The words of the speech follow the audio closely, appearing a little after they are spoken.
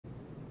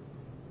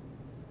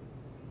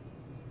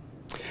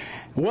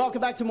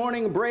Welcome back to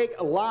Morning Break,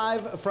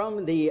 live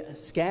from the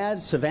SCAD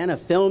Savannah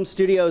Film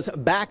Studios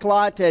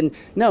backlot. And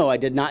no, I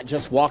did not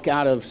just walk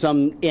out of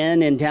some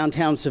inn in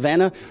downtown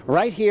Savannah.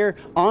 Right here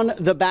on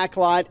the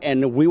backlot,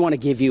 and we want to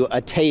give you a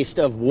taste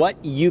of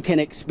what you can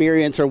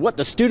experience, or what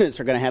the students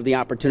are going to have the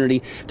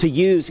opportunity to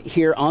use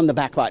here on the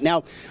backlot.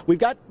 Now, we've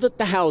got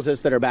the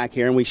houses that are back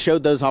here, and we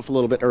showed those off a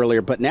little bit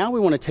earlier, but now we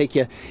want to take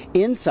you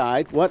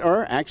inside what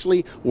are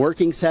actually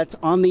working sets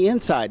on the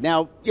inside.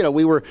 Now, you know,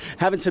 we were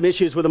having some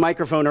issues with the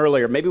microphone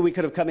earlier. Maybe we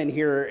could have come in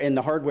here in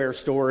the hardware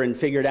store and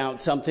figured out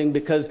something,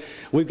 because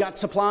we've got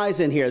supplies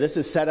in here. This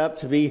is set up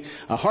to be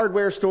a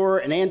hardware store,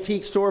 an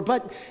antique store,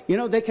 but you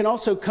know, they can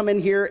also come in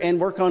here and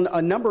work on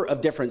a number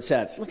of different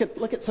sets. Look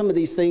at some of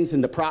these things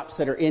and the props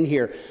that are in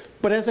here.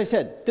 But as I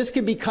said, this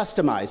can be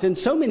customized, and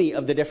so many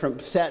of the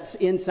different sets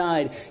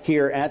inside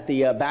here at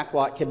the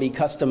backlot can be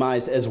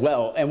customized as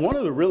well. And one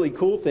of the really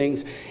cool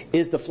things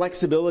is the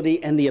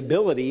flexibility and the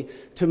ability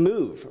to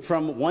move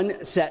from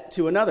one set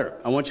to another.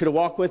 I want you to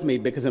walk with me,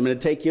 because I'm going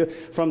to take you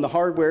from the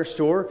hardware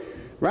store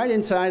right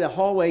inside a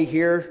hallway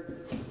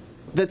here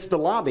that's the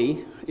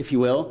lobby, if you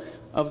will,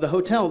 of the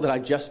hotel that I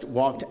just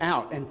walked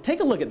out. And take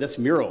a look at this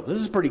mural. This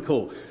is pretty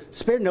cool.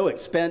 Spared no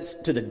expense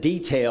to the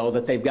detail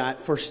that they've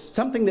got for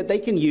something that they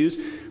can use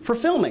for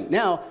filming.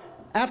 Now,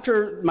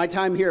 after my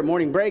time here at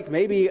Morning Break,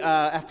 maybe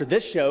after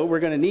this show, we're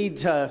going to need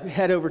to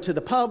head over to the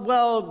pub.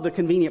 Well, the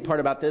convenient part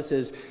about this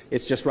is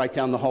it's just right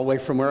down the hallway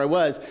from where I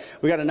was.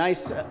 We got a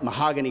nice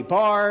mahogany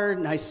bar,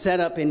 nice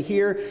setup in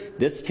here.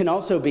 This can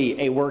also be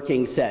a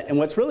working set. And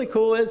what's really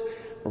cool is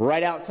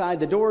right outside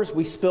the doors,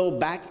 we spill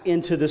back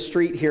into the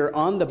street here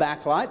on the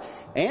back lot.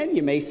 And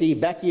you may see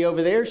Becky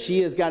over there.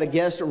 She has got a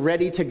guest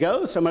ready to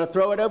go, so I'm going to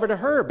throw it over to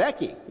her.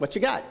 Becky, what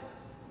you got?